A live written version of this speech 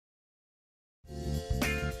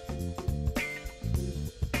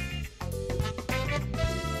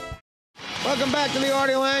Welcome back to the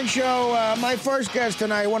Artie Lange Show. My first guest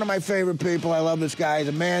tonight, one of my favorite people. I love this guy. He's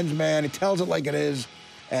a man's man. He tells it like it is.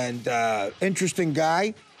 And interesting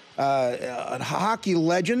guy. A hockey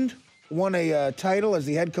legend. Won a title as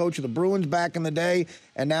the head coach of the Bruins back in the day.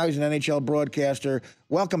 And now he's an NHL broadcaster.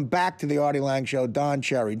 Welcome back to the Artie Lange Show, Don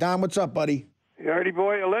Cherry. Don, what's up, buddy? Hey, Artie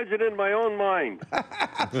boy, a legend in my own mind.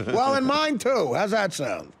 Well, in mine, too. How's that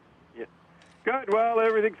sound? Yeah. Good. Well,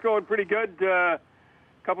 everything's going pretty good.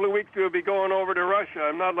 Couple of weeks we'll be going over to Russia.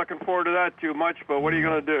 I'm not looking forward to that too much, but what are you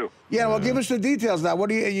going to do? Yeah, well, give us the details of that.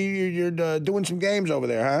 What are you're doing some games over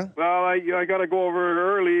there, huh? Well, I got to go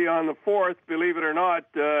over early on the 4th, believe it or not,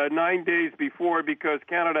 9 days before, because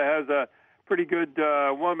Canada has a pretty good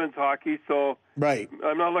women's hockey, so right.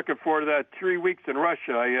 I'm not looking forward to that. 3 weeks in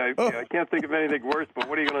Russia. I can't think of anything worse, but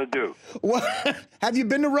what are you going to do? What? Have you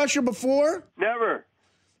been to Russia before? Never.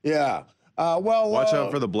 Yeah. Well, watch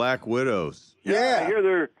out for the Black Widows. Yeah, I hear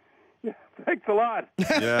they're. Yeah, thanks a lot.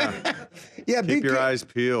 Yeah. Yeah. Keep your eyes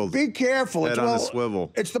peeled. Be careful. Head on the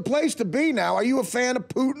swivel. It's the place to be now. Are you a fan of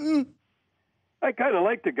Putin? I kind of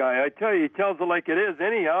like the guy. I tell you, he tells it like it is.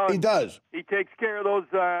 Anyhow, he does. He takes care of those.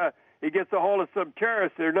 He gets a hold of some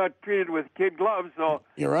terrorists. They're not treated with kid gloves. So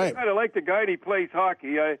you're right. I kind of like the guy. And he plays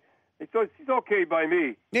hockey. He's okay by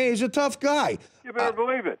me. Yeah, he's a tough guy. You better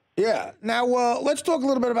believe it. Yeah. Now, let's talk a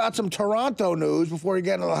little bit about some Toronto news before we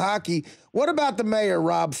get into the hockey. What about the mayor,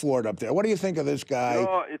 Rob Ford, up there? What do you think of this guy? You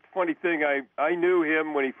know, it's a funny thing. I knew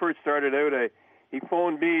him when he first started out. He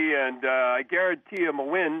phoned me, and I guarantee him a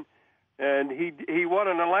win. And he won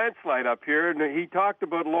in a landslide up here, and he talked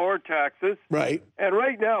about lower taxes. Right. And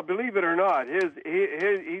right now, believe it or not,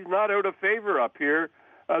 he's not out of favor up here.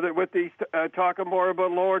 With these talking more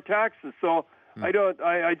about lower taxes, so I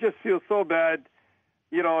just feel so bad.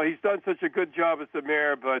 You know, he's done such a good job as the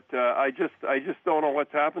mayor, but I just don't know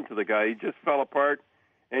what's happened to the guy. He just fell apart,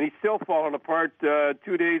 and he's still falling apart.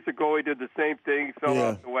 2 days ago, he did the same thing. He fell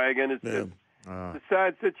off the wagon. It's just a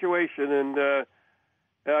sad situation, and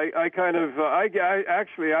I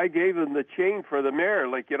gave him the chain for the mayor,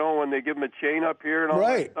 like when they give him a chain up here and all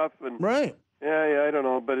that stuff, and Yeah, I don't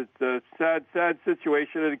know, but it's a sad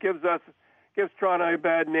situation, and it gives Toronto a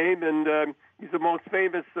bad name, and he's the most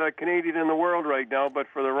famous Canadian in the world right now, but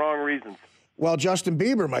for the wrong reasons. Well, Justin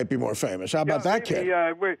Bieber might be more famous. How about that kid?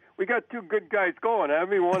 Yeah, we got two good guys going,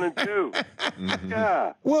 haven't we? 1 and 2.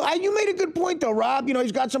 Yeah. Well, you made a good point, though, Rob. You know,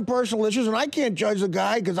 he's got some personal issues, and I can't judge the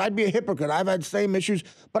guy because I'd be a hypocrite. I've had same issues.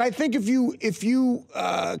 But I think if you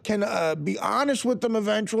can be honest with them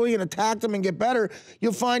eventually and attack them and get better,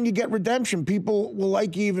 you'll find you get redemption. People will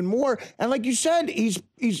like you even more. And like you said, he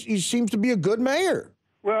seems to be a good mayor.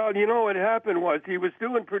 Well, you know what happened was he was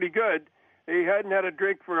doing pretty good. He hadn't had a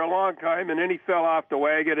drink for a long time, and then he fell off the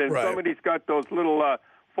wagon, and somebody's got those little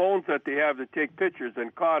phones that they have to take pictures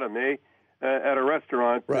and caught him, at a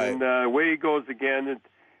restaurant. Right. And away he goes again.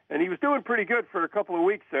 And he was doing pretty good for a couple of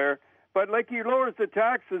weeks there. But like he lowers the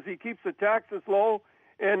taxes, he keeps the taxes low.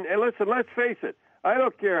 And listen, let's face it, I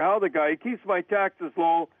don't care how the guy, he keeps my taxes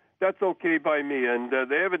low, that's okay by me. And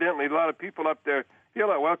they evidently, a lot of people up there feel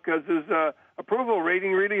that well because his approval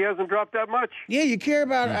rating really hasn't dropped that much. Yeah, you care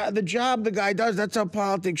about the job the guy does. That's how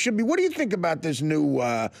politics should be. What do you think about this new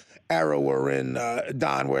era we're in,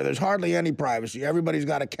 Don, where there's hardly any privacy? Everybody's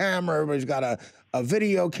got a camera. Everybody's got a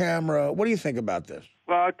video camera. What do you think about this?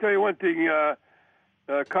 Well, I'll tell you one thing.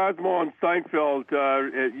 Cosmo and Steinfeld, you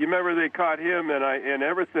remember they caught him, and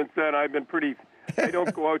ever since then I've been pretty... I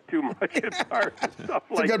don't go out too much at bars and stuff like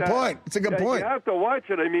that. It's a good point. It's a good point. You have to watch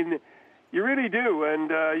it. I mean... You really do, and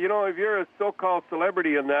if you're a so-called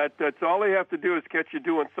celebrity in that's all they have to do is catch you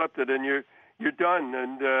doing something, and you're done.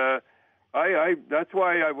 And that's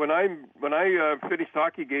why when I finish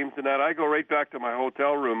hockey games and that, I go right back to my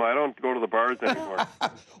hotel room. I don't go to the bars anymore.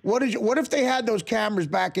 What if they had those cameras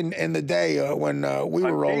back in the day when we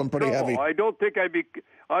were rolling pretty heavy? I don't think I'd be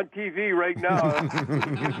on TV right now.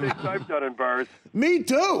 Things I've done in bars. Me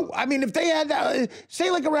too. I mean, if they had that, say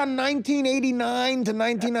like around 1989 to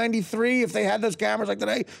 1993, if they had those cameras like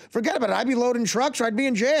today, forget about it. I'd be loading trucks or I'd be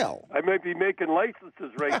in jail. I might be making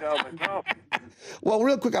licenses right now myself. Well,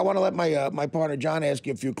 real quick, I want to let my partner John ask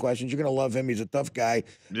you a few questions. You're going to love him. He's a tough guy,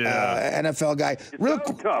 NFL guy.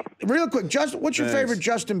 Tough. Real quick, what's your favorite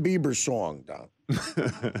Justin Bieber song, Don?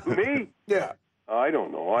 Me? Yeah. I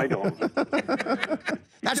don't know.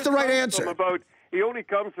 That's the right answer. He only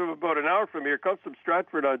comes from about an hour from here. Comes from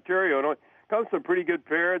Stratford, Ontario. Comes from pretty good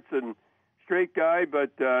parents and straight guy.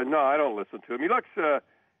 But no, I don't listen to him. He looks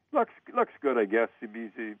good, I guess.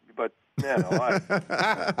 But man,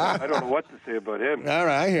 I don't know what to say about him. All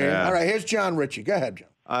right, I hear you. Yeah. All right, here's John Ritchie. Go ahead, John.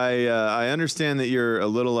 I understand that you're a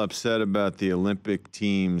little upset about the Olympic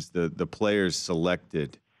teams, the players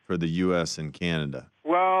selected for the U.S. and Canada.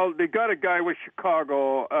 Well, they got a guy with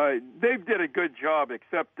Chicago. They did a good job,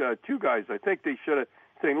 except two guys. I think they should have.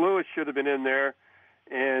 St. Louis should have been in there,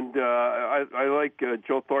 and I like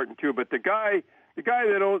Joe Thornton too. But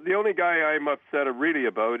the only guy I'm upset really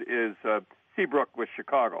about is Seabrook with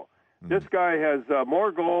Chicago. Mm-hmm. This guy has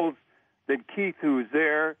more goals than Keith, who's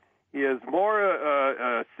there. He has more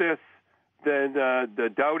assists than the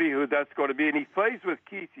Doughty, who that's going to be. And he plays with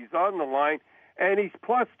Keith. He's on the line, and he's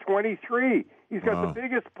plus 23. He's got the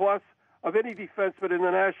biggest plus of any defenseman in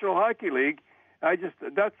the National Hockey League.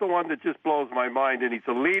 That's the one that just blows my mind. And he's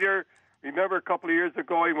a leader. Remember a couple of years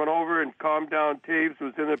ago, he went over and calmed down Taves, who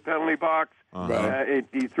was in the penalty box.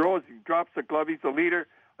 He drops the glove. He's a leader.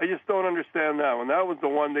 I just don't understand that one. That was the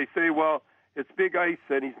one they say, well, it's big ice,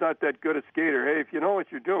 and he's not that good a skater. Hey, if you know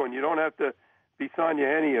what you're doing, you don't have to be Sonia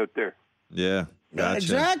Henny out there. Yeah, gotcha.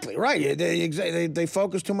 Exactly, right. They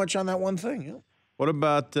focus too much on that one thing. Yeah. What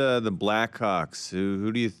about the Blackhawks?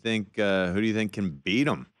 Who do you think can beat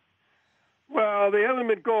them? Well, they haven't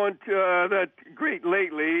been going that great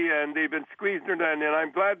lately, and they've been squeezing it in. And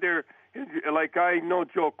I'm glad they're like I know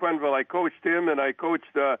Joe Quenneville. I coached him, and I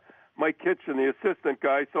coached Mike Kitchen, the assistant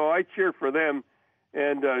guy. So I cheer for them.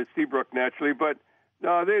 And Seabrook naturally, but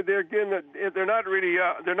no, they're not really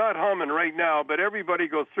they're not humming right now. But everybody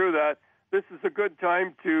goes through that. This is a good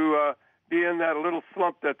time to be in that little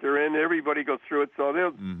slump that they're in. Everybody goes through it, so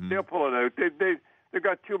they'll pull it out. They've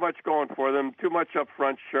got too much going for them. Too much up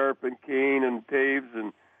front, Sharp and Kane and Taves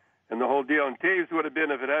and the whole deal. And Taves would have been,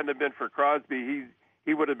 if it hadn't been for Crosby,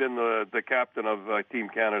 he would have been the captain of Team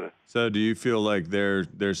Canada. So, do you feel like they're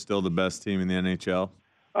still the best team in the NHL?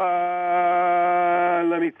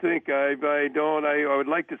 Let me think. I don't. I would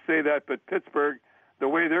like to say that, but Pittsburgh, the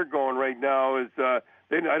way they're going right now is, I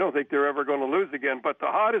don't think they're ever going to lose again. But the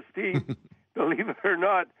hottest team, believe it or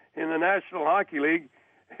not, in the National Hockey League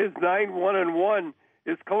is 9-1-1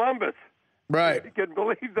 is Columbus. Right. You can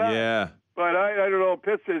believe that. Yeah. But I don't know.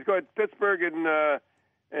 Pittsburgh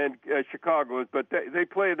and Chicago, but they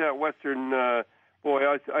play in that Western. I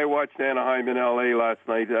watched Anaheim in L.A. last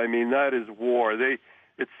night. I mean, that is war.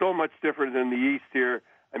 It's so much different than the East here.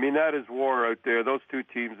 I mean, that is war out there. Those two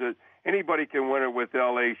teams, anybody can win it with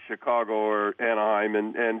L.A., Chicago, or Anaheim,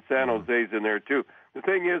 and San Jose's in there too. The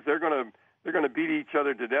thing is, they're gonna beat each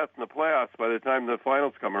other to death in the playoffs by the time the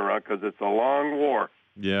finals come around because it's a long war.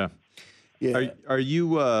 Yeah. Are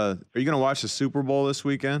you gonna watch the Super Bowl this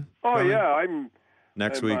weekend? Oh yeah,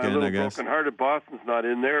 Next weekend, I guess. Broken-hearted Boston's not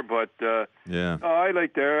in there, but yeah. I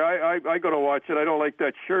like there. I go to watch it. I don't like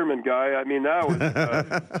that Sherman guy. I mean, that was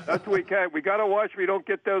that's what we got to watch. We don't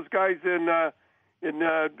get those guys in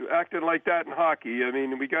acting like that in hockey. I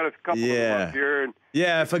mean, we got a couple of them up here. And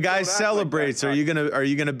if a guy celebrates, are you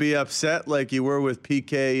gonna be upset like you were with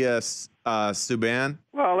PK Subban?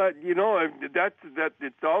 Well, that's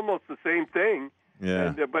it's almost the same thing.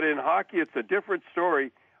 Yeah. But in hockey, it's a different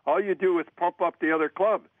story. All you do is pump up the other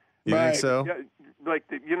club. You think so? Yeah,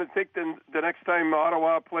 you think the next time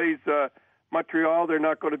Ottawa plays Montreal, they're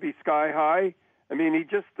not going to be sky high? I mean, he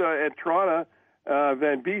just at Toronto,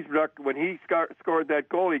 Van Beesbroek, when he scored that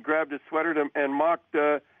goal, he grabbed his sweater and mocked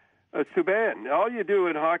Subban. All you do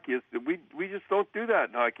in hockey is we just don't do that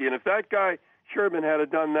in hockey. And if that guy Sherman had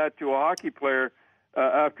done that to a hockey player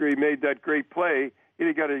after he made that great play,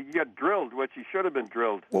 he got drilled, which he should have been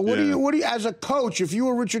drilled. Well, what do you, as a coach, if you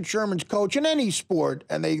were Richard Sherman's coach in any sport,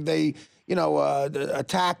 and they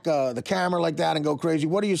attack the camera like that and go crazy,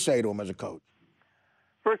 what do you say to him as a coach?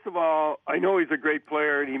 First of all, I know he's a great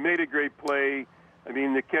player, and he made a great play. I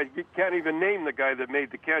mean, you can't even name the guy that made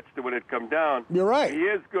the catch when it come down. You're right. He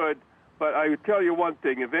is good, but I would tell you one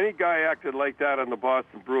thing. If any guy acted like that on the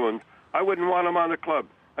Boston Bruins, I wouldn't want him on the club.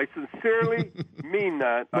 I sincerely mean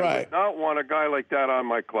that. Right. I would not want a guy like that on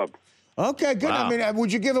my club. Okay, good. Wow. I mean,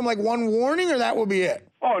 would you give him like one warning, or that would be it?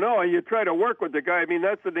 Oh, no, you try to work with the guy. I mean,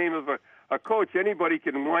 that's the name of a coach. Anybody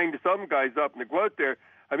can wind some guys up and go out there.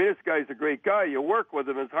 I mean, this guy's a great guy. You work with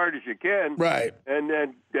him as hard as you can. Right. And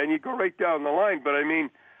you go right down the line. But, I mean,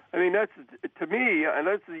 that's, to me, and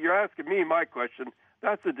you're asking me my question,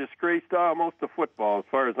 that's a disgrace to almost to football as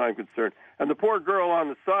far as I'm concerned. And the poor girl on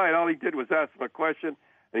the side, all he did was ask him a question.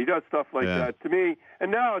 And he does stuff like that to me. And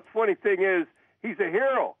now, it's funny thing is, he's a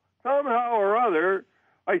hero. Somehow or other,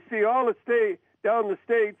 I see all down the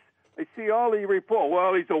States, I see all the report.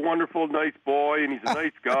 Well, he's a wonderful, nice boy, and he's a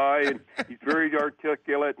nice guy, and he's very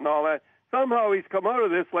articulate and all that. Somehow he's come out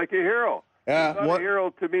of this like a hero. Yeah. He's not a hero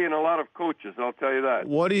to me and a lot of coaches, I'll tell you that.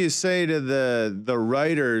 What do you say to the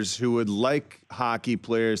writers who would like hockey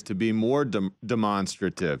players to be more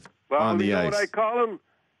demonstrative on the you know ice? What I call them?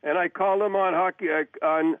 And I call them on hockey,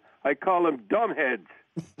 I call them dumbheads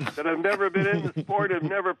that have never been in the sport, have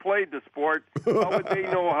never played the sport. How would they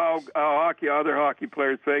know how other hockey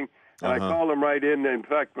players think? And I call them right in. In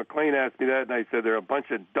fact, McLean asked me that, and I said they're a bunch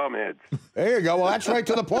of dumbheads. There you go. Well, that's right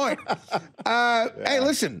to the point. Hey,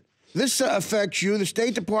 listen, this affects you. The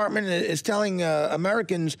State Department is telling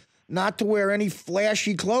Americans not to wear any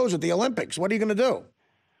flashy clothes at the Olympics. What are you going to do?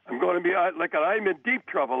 I'm going to be I'm in deep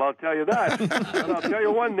trouble, I'll tell you that. And I'll tell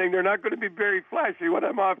you one thing, they're not going to be very flashy when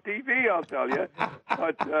I'm off TV, I'll tell you.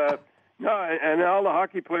 But, no, and all the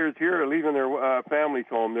hockey players here are leaving their families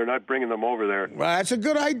home. They're not bringing them over there. Well, that's a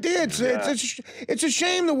good idea. It's a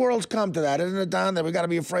shame the world's come to that, isn't it, Don, that we got to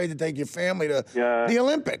be afraid to take your family to the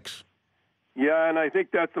Olympics. Yeah, and I think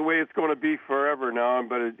that's the way it's going to be forever now,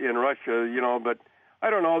 but in Russia, but I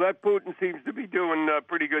don't know. That Putin seems to be doing a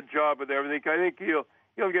pretty good job with everything. I think he'll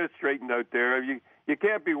get it straightened out there. You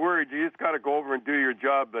can't be worried. You just got to go over and do your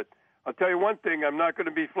job. But I'll tell you one thing, I'm not going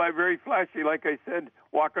to be very flashy, like I said,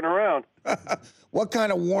 walking around. What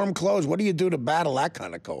kind of warm clothes? What do you do to battle that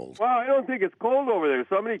kind of cold? Well, I don't think it's cold over there.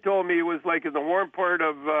 Somebody told me it was like in the warm part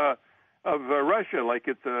of Russia, like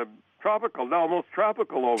it's tropical, almost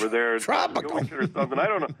tropical over there. Tropical? Or something. I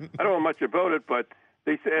don't know much about it, but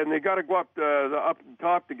they say, and they got to go up up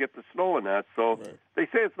top to get the snow and that. So they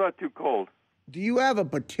say it's not too cold. Do you have a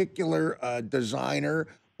particular designer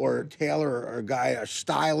or tailor or a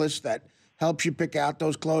stylist that helps you pick out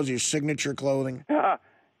those clothes, your signature clothing?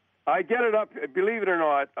 I get it up, believe it or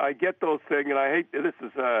not, I get those things, and I hate, this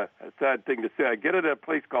is a sad thing to say, I get it at a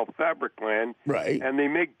place called Fabricland, right? And they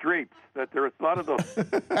make drapes, that there are a lot of those.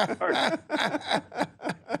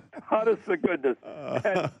 Honest to goodness.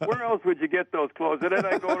 And where else would you get those clothes? And then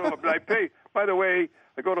I go to I pay, by the way,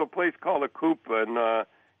 I go to a place called a Coop in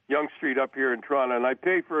Yonge Street up here in Toronto, and I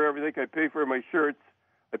pay for everything. I pay for my shirts.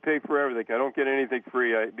 I pay for everything. I don't get anything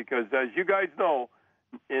free because, as you guys know,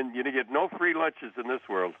 you get no free lunches in this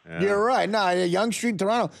world. Yeah. You're right. No, Yonge Street,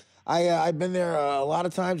 Toronto. I've been there a lot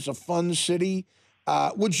of times. It's a fun city.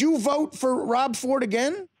 Would you vote for Rob Ford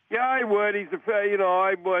again? Yeah, I would.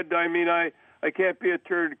 I would. I mean, I can't be a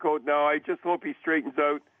turncoat now. I just hope he straightens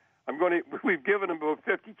out. We've given him about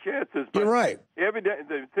 50 chances. But you're right.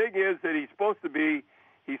 The thing is that he's supposed to be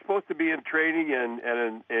in training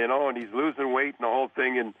and he's losing weight and the whole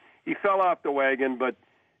thing, and he fell off the wagon. But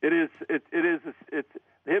it's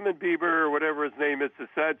him and Bieber or whatever his name. It's a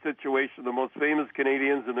sad situation. The most famous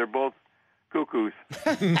Canadians, and they're both cuckoos.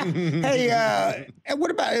 Hey, and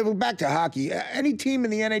what about back to hockey? Any team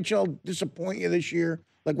in the NHL disappoint you this year?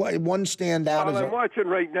 Like what one stand out? Well, I'm watching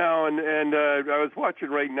right now, and I was watching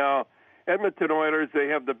right now. Edmonton Oilers. They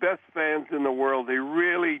have the best fans in the world. They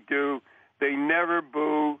really do. They never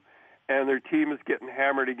boo, and their team is getting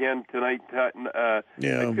hammered again tonight. I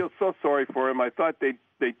feel so sorry for them. I thought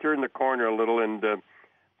they turned the corner a little, and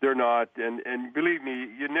they're not. And believe me,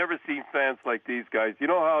 you've never seen fans like these guys. You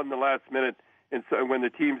know how in the last minute, and so when the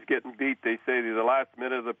team's getting beat, they say the last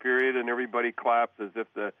minute of the period, and everybody claps as if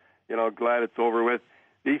glad it's over with.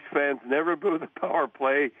 These fans never boo the power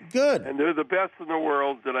play. Good. And they're the best in the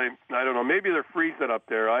world. That I don't know. Maybe they're freezing up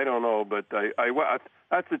there. I don't know. But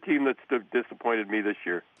that's the team that's disappointed me this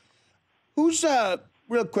year. Who's,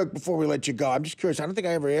 real quick before we let you go, I'm just curious. I don't think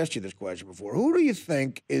I ever asked you this question before. Who do you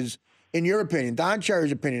think is, in your opinion, Don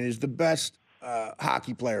Cherry's opinion, is the best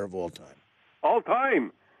hockey player of all time? All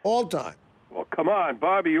time? All time. Well, come on.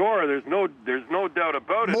 Bobby Orr, there's no doubt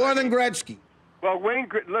about it. More than Gretzky. Well, Wayne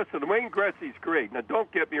Gretzky's great. Now,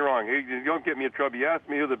 don't get me wrong. You don't get me in trouble. You asked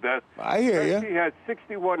me who the best. I hear you. Gretzky has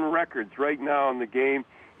 61 records right now in the game.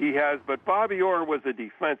 He has, but Bobby Orr was a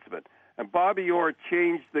defenseman, and Bobby Orr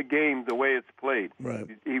changed the game the way it's played. Right.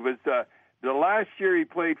 He was the last year he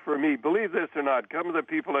played for me. Believe this or not, some of the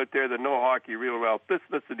people out there that know hockey real well. This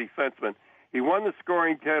is a defenseman. He won the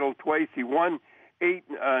scoring title twice. He won 8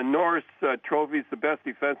 Norris trophies. The best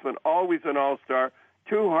defenseman, always an All-Star,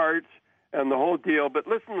 2 Hearts. And the whole deal. But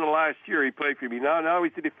listen to the last year he played for me. Now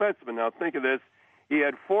he's a defenseman. Now think of this. He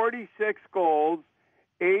had 46 goals,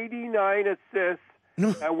 89 assists,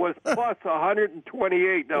 and was plus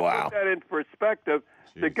 128. Now wow. Put that in perspective.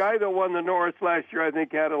 Jeez. The guy that won the Norris last year, I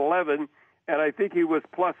think, had 11, and I think he was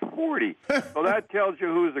plus 40. So that tells you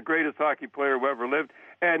who's the greatest hockey player who ever lived.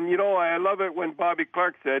 And, I love it when Bobby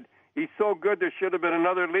Clark said, he's so good there should have been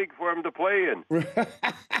another league for him to play in.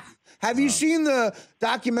 Have you seen the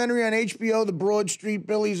documentary on HBO, The Broad Street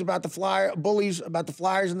Bullies about the Flyers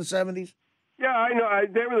in the 70s? Yeah, I know.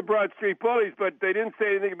 They were the Broad Street Bullies, but they didn't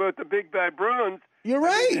say anything about the Big Bad Bruins. You're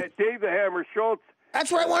right. Dave the Hammer Schultz.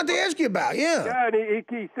 That's what I wanted to ask you about. Yeah. Yeah, and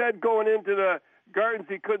he said going into the Gardens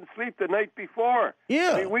he couldn't sleep the night before.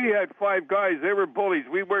 Yeah. I mean, we had 5 guys. They were bullies.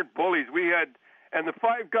 We weren't bullies. And the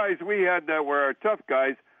 5 guys we had that were our tough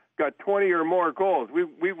guys got 20 or more goals. We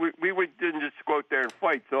didn't just go out there and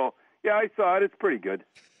fight. So yeah, I saw it. It's pretty good.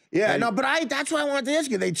 Yeah, no, but that's why I wanted to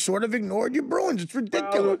ask you. They sort of ignored your Bruins. It's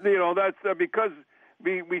ridiculous. Well, that's because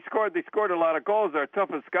we scored. They scored a lot of goals. Our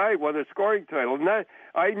toughest guy won a scoring title. And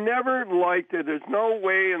I never liked it. There's no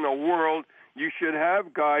way in the world you should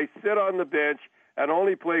have guys sit on the bench and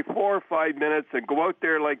only play 4 or 5 minutes and go out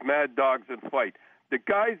there like mad dogs and fight. The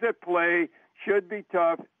guys that play should be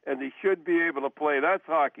tough, and they should be able to play. That's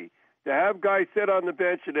hockey. To have guys sit on the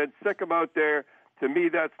bench and then stick them out there, to me,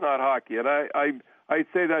 that's not hockey. And I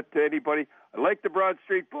say that to anybody. I like the Broad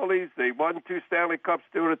Street Bullies. They won 2 Stanley Cups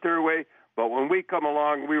doing it their way. But when we come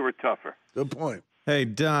along, we were tougher. Good point. Hey,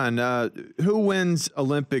 Don, who wins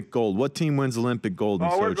Olympic gold? What team wins Olympic gold in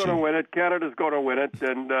Sochi? We're going to win it. Canada's going to win it.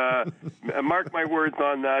 And mark my words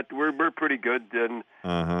on that. We're pretty good. And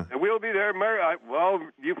we'll be there. Well,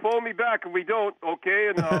 you phone me back if we don't,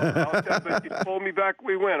 okay? And I'll tell you, if you phone me back,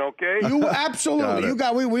 we win, okay? You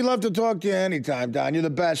absolutely. We love to talk to you anytime, Don. You're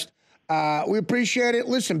the best. We appreciate it.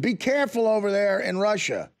 Listen, be careful over there in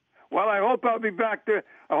Russia. Well, I hope I'll be back there.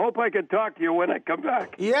 I hope I can talk to you when I come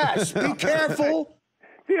back. Yes, be careful.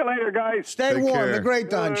 See you later, guys. Stay Take warm. care. The great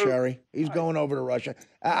Don Cherry. He's going over to Russia.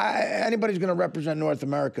 Anybody's going to represent North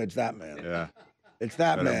America, it's that man. Yeah. It's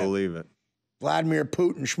that Better man. believe it. Vladimir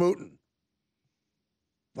Putin Schmootin.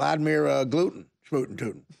 Vladimir Gluten Schmootin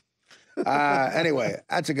Tootin. Anyway,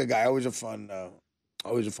 that's a good guy. Always a fun.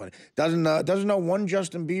 Doesn't know one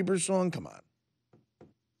Justin Bieber song? Come on.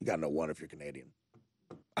 You got to know one if you're Canadian.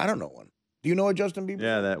 I don't know one. Do you know a Justin Bieber?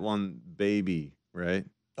 Yeah, that one, Baby, right?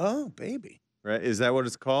 Oh, Baby. Right? Is that what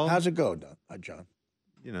it's called? How's it go, John?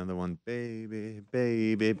 You know, the one, Baby,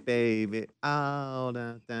 Baby, Baby, all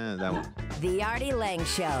that one. The Artie Lange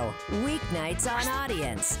Show, weeknights on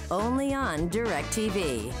Audience, only on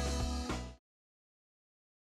DirecTV.